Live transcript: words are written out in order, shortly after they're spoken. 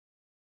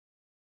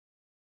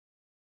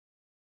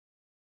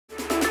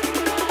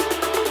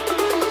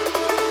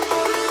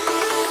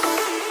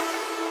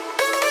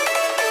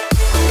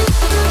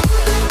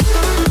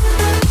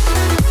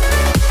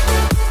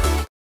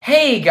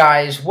Hey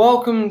guys,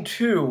 welcome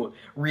to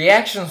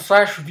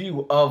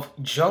reaction/review of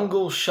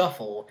Jungle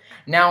Shuffle.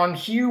 Now I'm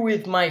here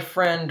with my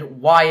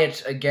friend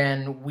Wyatt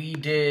again. We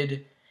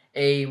did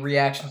a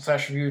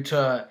reaction/review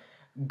to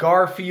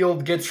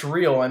Garfield Gets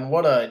Real, and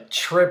what a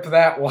trip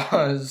that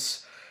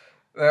was.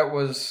 That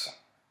was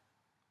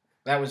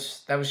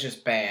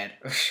just bad.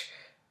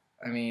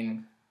 I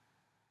mean,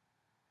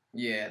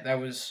 yeah, that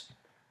was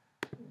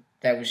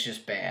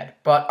just bad.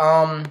 But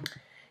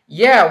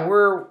yeah,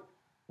 we're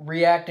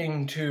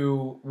reacting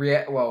to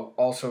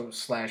also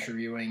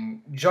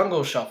reviewing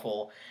Jungle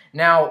Shuffle.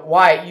 Now,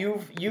 Wyatt,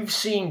 you've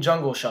seen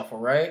Jungle Shuffle,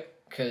 right?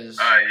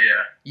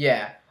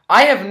 Yeah.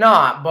 I have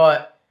not,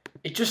 but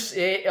it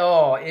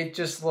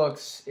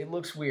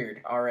looks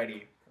weird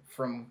already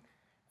from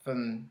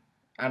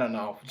I don't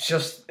know.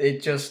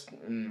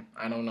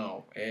 I don't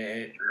know.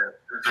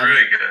 It's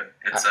really good.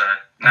 It's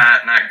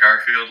not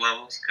Garfield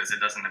levels because it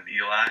doesn't have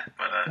Eli,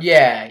 but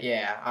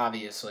yeah,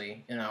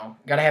 obviously,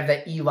 gotta have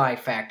that Eli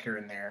factor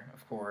in there,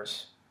 of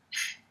course.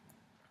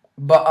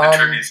 But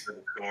attributes to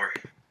the core.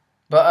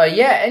 But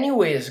yeah.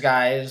 Anyways,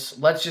 guys,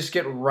 let's just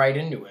get right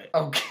into it.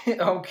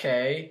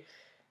 Okay.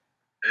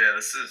 Yeah,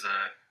 this is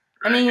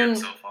really good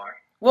so far.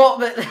 Well,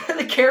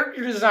 the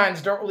character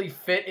designs don't really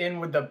fit in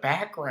with the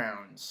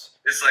backgrounds.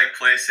 It's like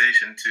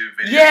PlayStation 2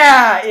 video.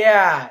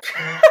 Yeah.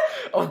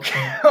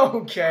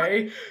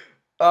 Okay.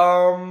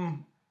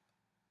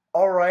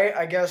 All right.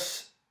 I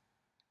guess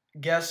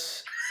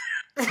guess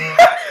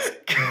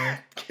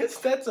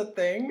that's a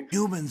thing.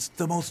 Humans,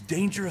 the most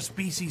dangerous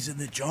species in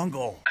the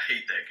jungle. I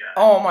hate that guy.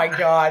 Oh my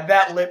god,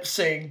 that lip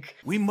sync.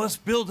 We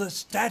must build a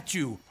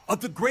statue of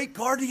the Great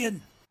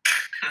Guardian.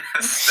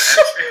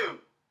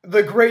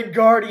 The Great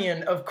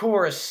Guardian, of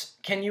course.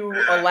 Can you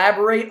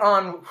elaborate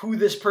on who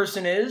this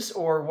person is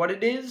or what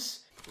it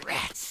is?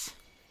 Rats.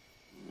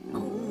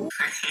 You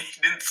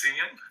didn't see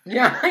him?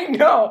 Yeah, I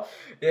know.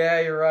 Yeah,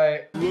 you're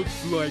right.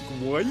 Looks like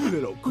one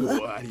little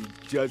koala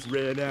just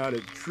ran out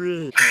of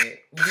tree.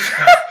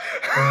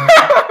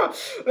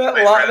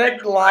 that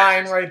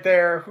line right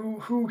there.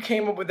 Who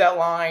came up with that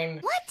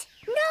line? What?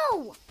 No!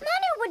 Manu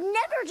would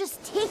never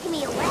just take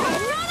me away.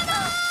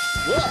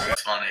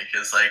 It's funny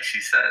because, like,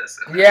 she says.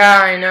 Yeah,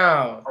 I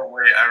know. Oh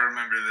wait, I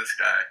remember this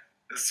guy.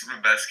 This is the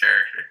best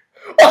character.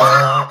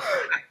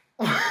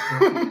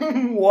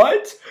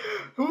 What?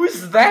 Who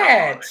is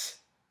that?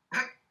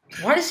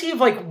 Why does he have,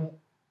 like,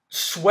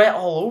 sweat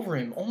all over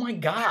him? Oh my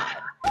god.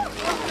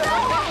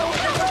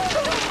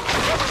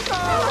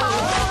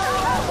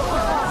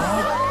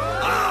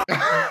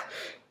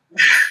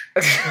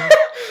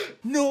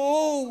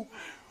 No!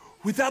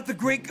 Without the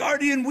Great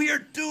Guardian, we are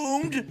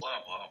doomed!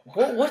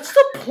 What's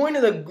the point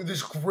of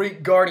this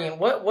Great Guardian?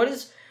 What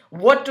is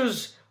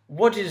this?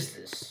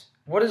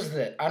 What is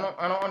that? I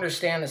don't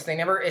understand this. They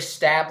never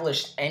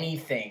established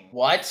anything.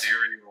 What?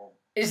 Cereal.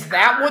 Is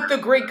that what the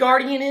Great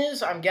Guardian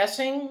is? I'm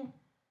guessing?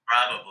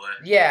 Probably.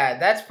 Yeah,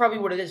 that's probably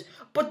what it is.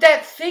 But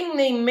that thing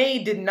they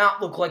made did not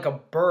look like a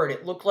bird.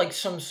 It looked like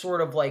some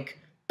sort of, like,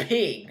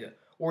 pig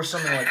or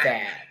something like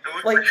that. It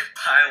looked like a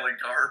pile of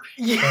garbage.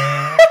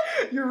 Yeah,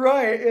 you're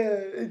right.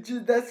 Yeah,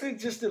 that's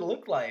what it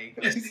looked like.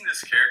 I think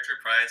this character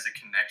probably has a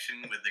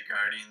connection with the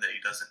Guardian that he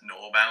doesn't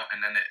know about,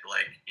 and then it,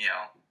 like,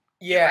 yeah.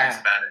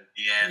 about it at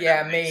the end.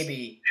 Yeah,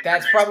 maybe.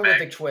 That's probably what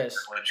the twist.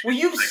 Well,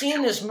 you've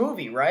seen this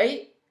movie,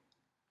 right?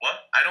 What?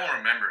 I don't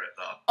remember it,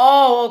 though.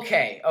 Oh,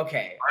 okay. I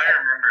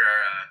remember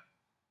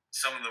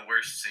some of the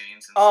worst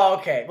scenes. And stuff.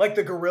 Okay. Like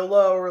the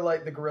gorilla or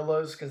like the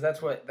gorillas, because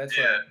that's what. And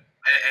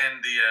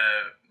the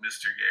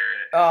Mr.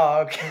 Garrett.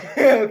 Oh,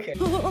 okay.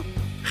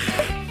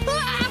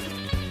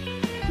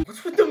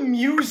 What's with the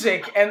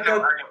music and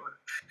the?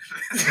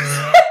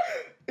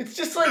 It's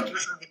just like.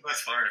 This is the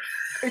best part.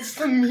 It's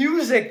the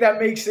music that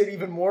makes it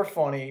even more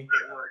funny.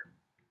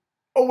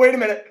 Oh, wait a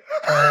minute.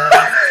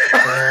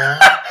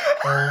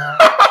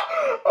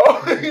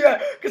 Oh,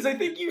 yeah, because I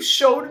think you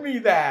showed me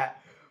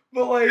that.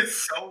 But, like...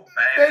 It's so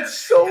bad. That's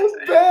so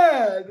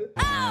bad.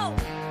 Ow!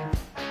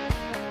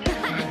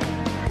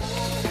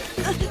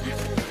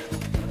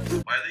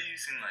 Why are they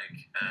using, like,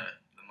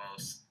 the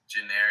most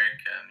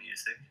generic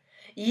music?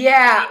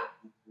 Yeah.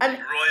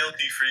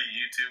 Royalty-free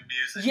YouTube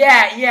music?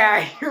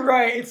 Yeah, you're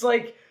right. It's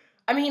like...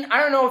 I mean, I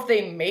don't know if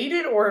they made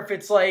it or if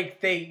it's like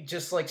they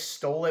just like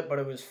stole it, but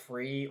it was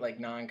free, like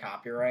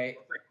non-copyright.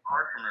 It's like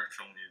car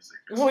commercial music.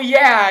 Well,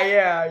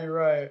 yeah, you're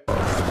right.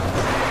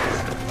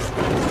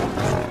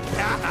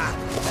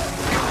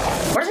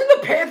 Why doesn't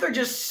the panther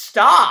just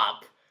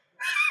stop?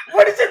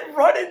 Why does it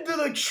run into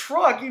the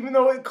truck even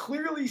though it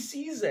clearly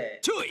sees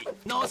it? Chewie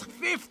knows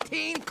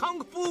 15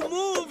 kung fu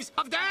moves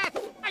of death.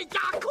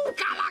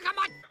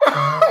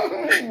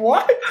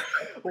 What?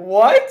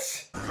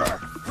 What?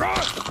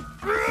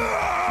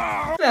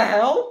 What the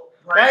hell?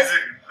 Why is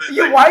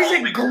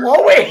it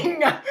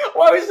glowing?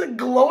 Why is it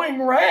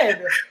glowing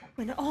red?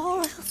 When all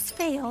else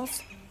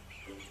fails,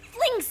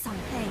 fling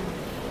something.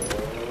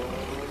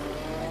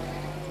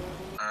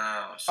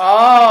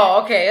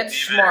 Oh, okay, it's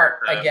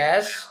smart, I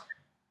guess.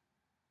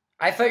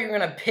 I thought you were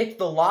gonna pick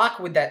the lock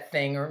with that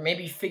thing, or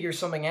maybe figure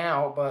something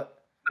out,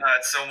 but...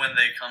 So when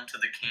they come to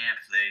the camp,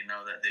 they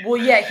know that they.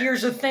 Well, yeah.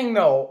 Here's the thing,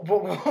 though.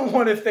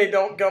 What if they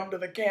don't come to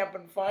the camp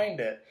and find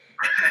it?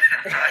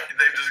 They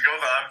just go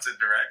the opposite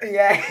direction.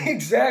 Yeah,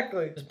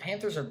 exactly. Because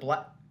panthers are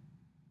black.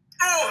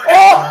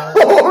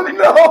 Oh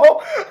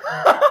no!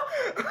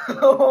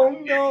 Oh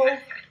no!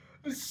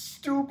 The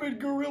stupid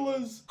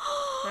gorillas.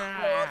 Look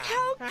how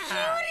cute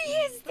he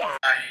is that!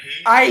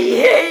 I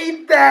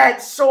hate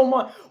that so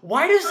much.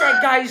 Why does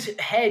that guy's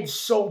head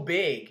so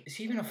big? Is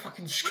he even a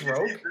fucking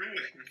stroke?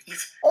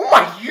 Oh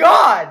my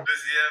god!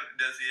 Does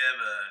he have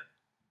a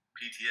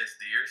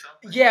PTSD or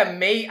something? Yeah,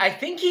 mate. I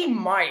think he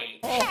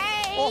might.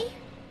 Hey!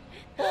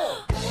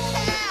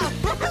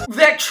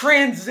 That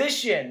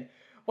transition.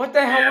 What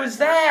the hell was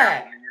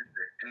that?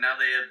 And now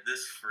they have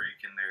this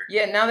freak in there.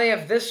 Yeah, now they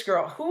have this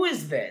girl. Who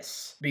is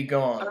this? Be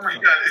gone. Oh my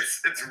god,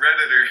 it's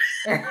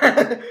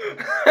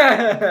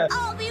Redditor.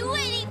 I'll be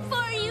waiting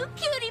for you,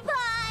 cutie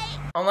pie!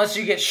 Unless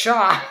you get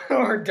shot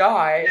or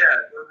die. Yeah,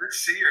 they'll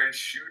just see her and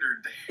shoot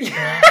her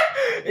down.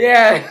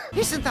 Yeah.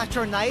 Isn't that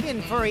your knight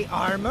in furry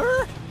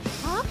armor?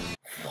 Huh?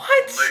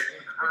 What?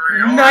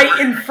 Knight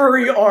in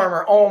furry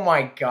armor. Oh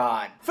my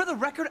god. For the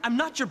record, I'm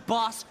not your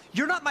boss,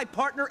 you're not my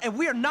partner, and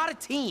we are not a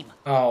team.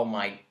 Oh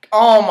my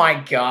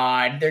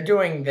god. They're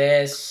doing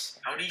this.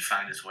 How did he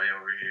find his way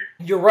over here?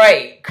 You're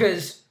right,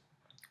 because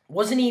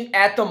wasn't he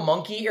at the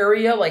monkey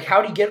area? Like,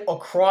 how'd he get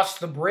across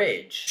the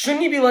bridge?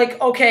 Shouldn't he be like,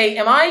 okay,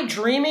 am I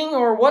dreaming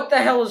or what the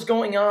hell is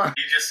going on?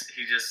 He just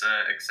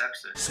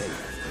accepts it. Save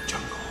the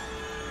jungle.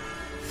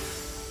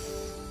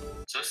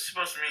 So it's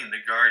supposed to mean the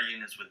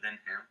guardian is within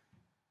him.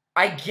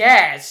 I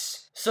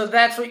guess. So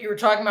that's what you were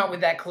talking about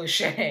with that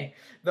cliche.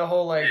 The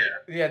whole, like,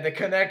 yeah, the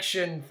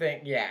connection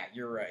thing. Yeah,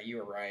 you're right. You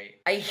were right.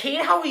 I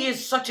hate how he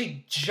has such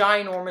a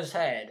ginormous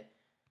head.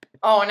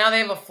 Oh, and now they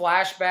have a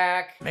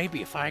flashback.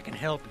 Maybe if I can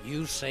help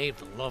you save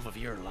the love of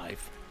your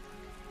life,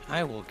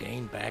 I will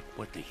gain back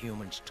what the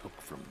humans took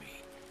from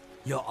me.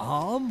 Your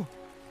arm?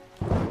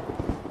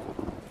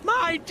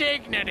 My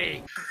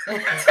dignity! That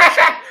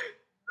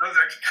was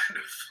actually kind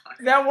of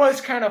funny. That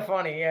was kind of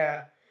funny,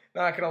 yeah.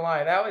 Not gonna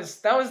lie. That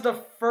was the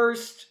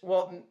first,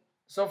 well,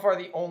 so far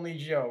the only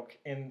joke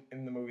in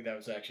the movie that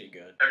was actually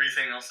good.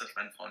 Everything else has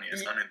been funny.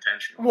 It's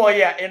unintentional. Well,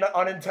 yeah,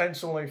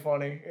 unintentionally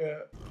funny,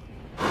 yeah.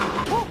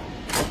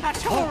 I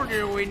told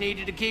you we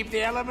needed to keep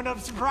the element of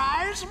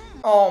surprise.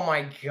 Oh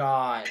my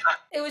god.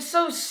 It was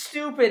so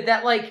stupid,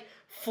 that, like,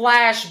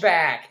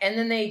 flashback, and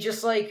then they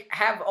just, like,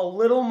 have a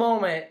little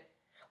moment.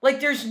 Like,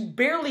 there's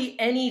barely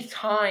any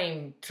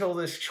time till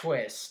this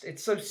twist.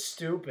 It's so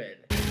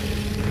stupid.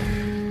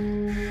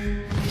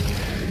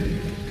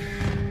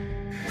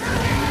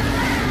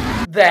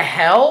 The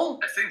hell?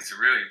 That thing's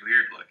really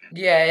weird looking.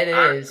 Yeah, it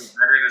is. It's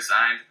better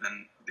designed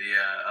than the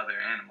other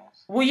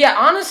animals. Well, yeah,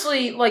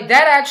 honestly, like,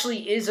 that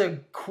actually is a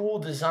cool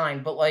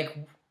design, but, like,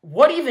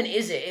 what even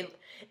is it?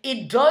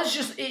 It does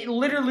just, it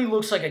literally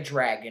looks like a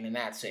dragon, and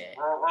that's it.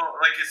 Well,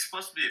 like, it's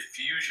supposed to be a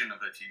fusion of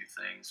the two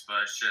things,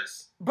 but it's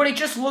just... But it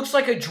just looks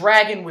like a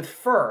dragon with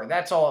fur.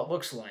 That's all it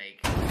looks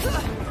like.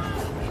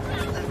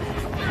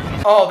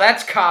 Oh,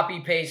 that's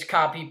copy-paste,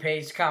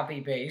 copy-paste,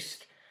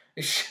 copy-paste.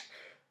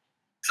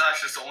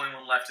 Sasha's just the only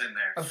one left in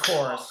there. Of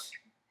course.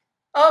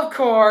 Of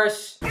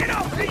course. Get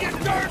off me, you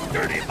darn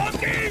dirty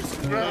monkeys!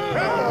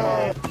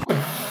 What?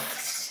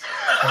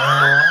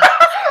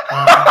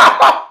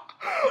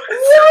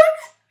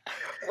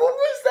 What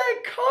was that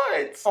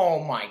cut? Oh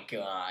my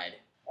god.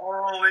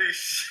 Holy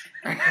shit.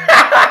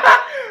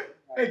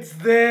 It's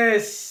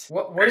this.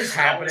 What is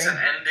happening? It's an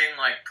ending,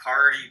 like,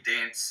 party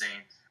dance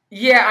scene.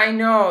 Yeah, I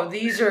know.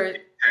 These are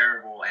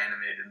terrible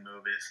animated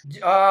movies.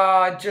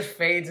 Just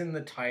fades in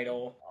the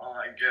title. Oh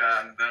my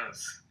god,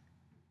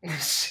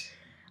 those.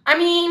 I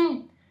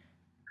mean,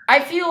 I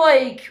feel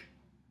like...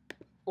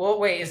 Well,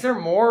 wait, is there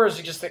more, or is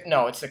it just the...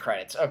 No, it's the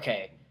credits.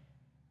 Okay.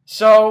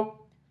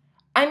 So,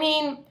 I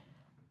mean,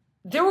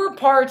 there were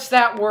parts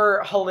that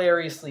were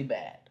hilariously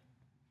bad.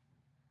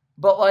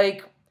 But,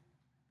 like,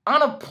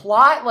 on a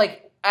plot,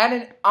 like, on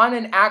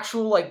an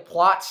actual, like,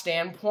 plot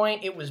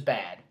standpoint, it was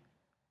bad.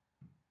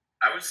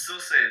 I would still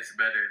say it's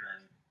better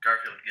than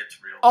Garfield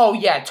Gets Real. Oh,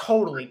 yeah,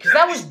 totally. Because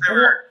that was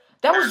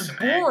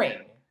boring.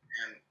 And,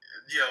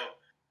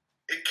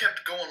 it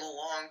kept going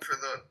along for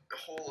the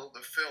whole of the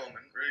film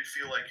and really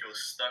feel like it was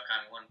stuck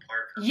on one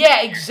part.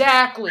 Yeah,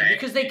 exactly.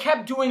 Because they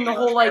kept doing the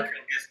whole, like...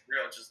 Garfield Gets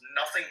Real, just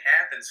nothing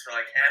happens for,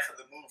 like, half of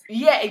the movie.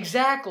 Yeah,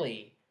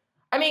 exactly.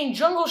 I mean,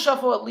 Jungle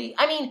Shuffle at least...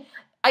 I mean,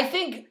 I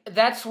think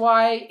that's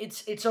why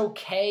it's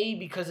okay,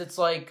 because it's,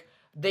 like,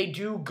 they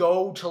do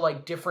go to,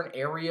 like, different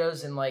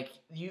areas, and, like,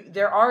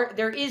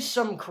 there is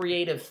some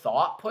creative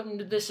thought put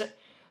into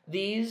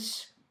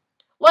these.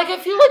 Like, I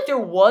feel like there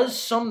was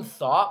some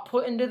thought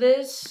put into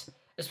this,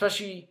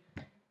 especially,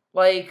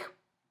 like,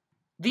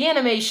 the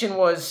animation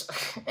was,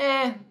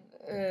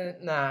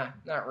 nah,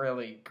 not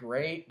really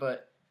great,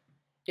 but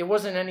it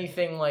wasn't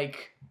anything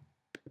like,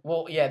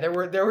 well, yeah, there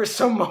were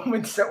some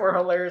moments that were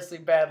hilariously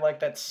bad, like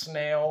that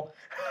snail.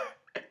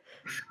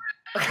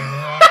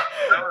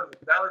 that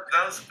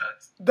was the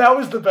best. That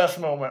was the best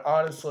moment,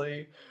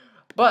 honestly.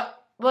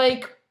 But,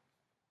 like,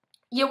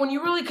 yeah, when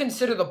you really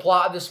consider the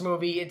plot of this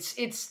movie,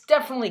 it's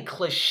definitely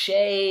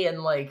cliche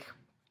and, like,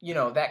 you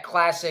know, that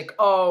classic,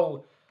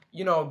 oh,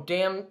 you know,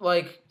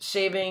 like,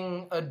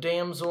 saving a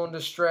damsel in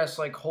distress,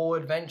 like, whole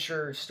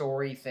adventure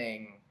story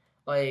thing.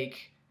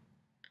 Like,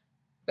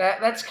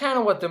 that's kind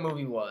of what the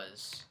movie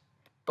was.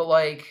 But,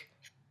 like,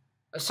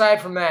 aside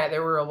from that,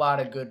 there were a lot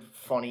of good,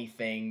 funny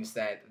things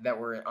that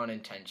were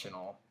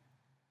unintentional.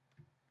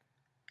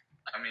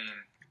 I mean,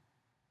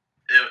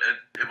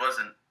 it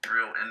wasn't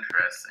real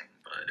interesting,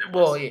 but it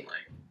wasn't,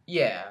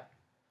 yeah.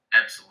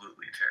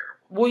 Absolutely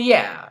terrible. Well,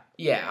 yeah,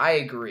 I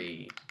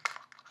agree.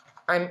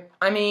 I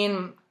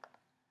mean,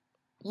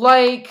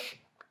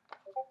 like,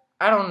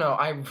 I don't know.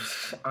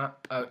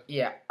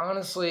 Yeah,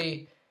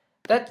 honestly,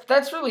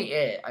 that's really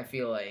it. I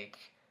feel like,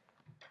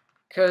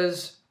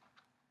 because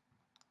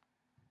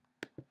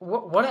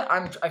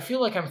I feel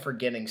like I'm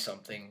forgetting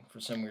something for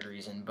some weird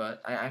reason,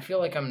 but I feel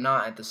like I'm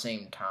not at the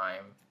same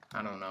time.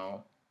 I don't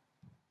know.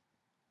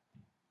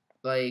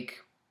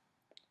 Like,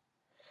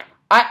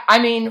 I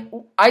mean,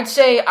 I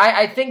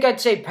think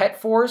I'd say Pet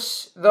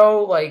Force,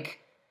 though. Like,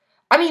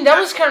 I mean, that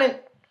was kind of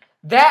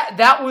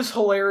that was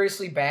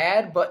hilariously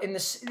bad, but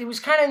it was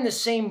kind of in the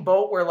same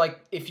boat where, like,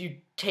 if you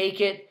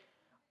take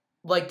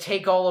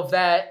all of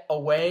that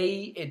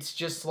away, it's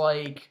just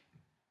like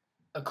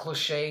a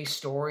cliche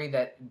story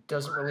that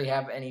doesn't really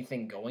have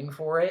anything going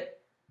for it.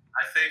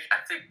 I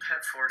think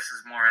Pet Force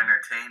is more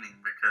entertaining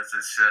because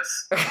it's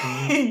just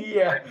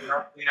yeah, like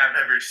nothing I've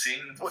ever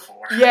seen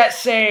before. Yeah,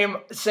 same.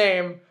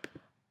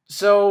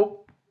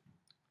 So,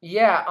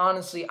 yeah,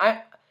 honestly,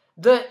 for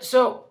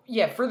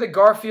the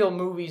Garfield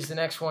movies, the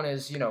next one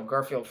is, you know,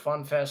 Garfield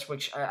Fun Fest,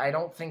 which I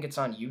don't think it's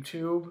on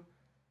YouTube.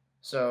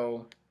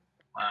 So,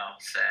 wow,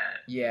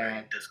 sad. Yeah,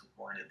 very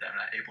disappointed that I'm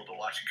not able to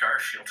watch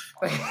Garfield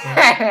Fun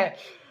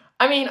Fest.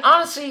 I mean,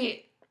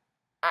 honestly,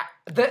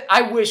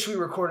 I wish we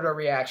recorded our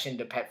reaction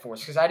to Pet Force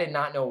because I did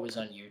not know it was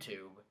on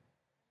YouTube.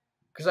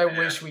 Because I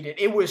wish we did.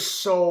 It was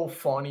so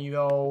funny,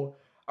 though.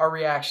 Our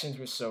reactions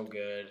were so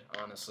good,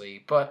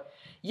 honestly. But,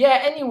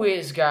 yeah,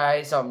 anyways,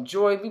 guys,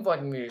 enjoy. Leave a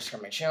like and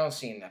subscribe to my channel.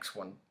 See you in the next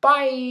one.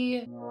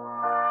 Bye!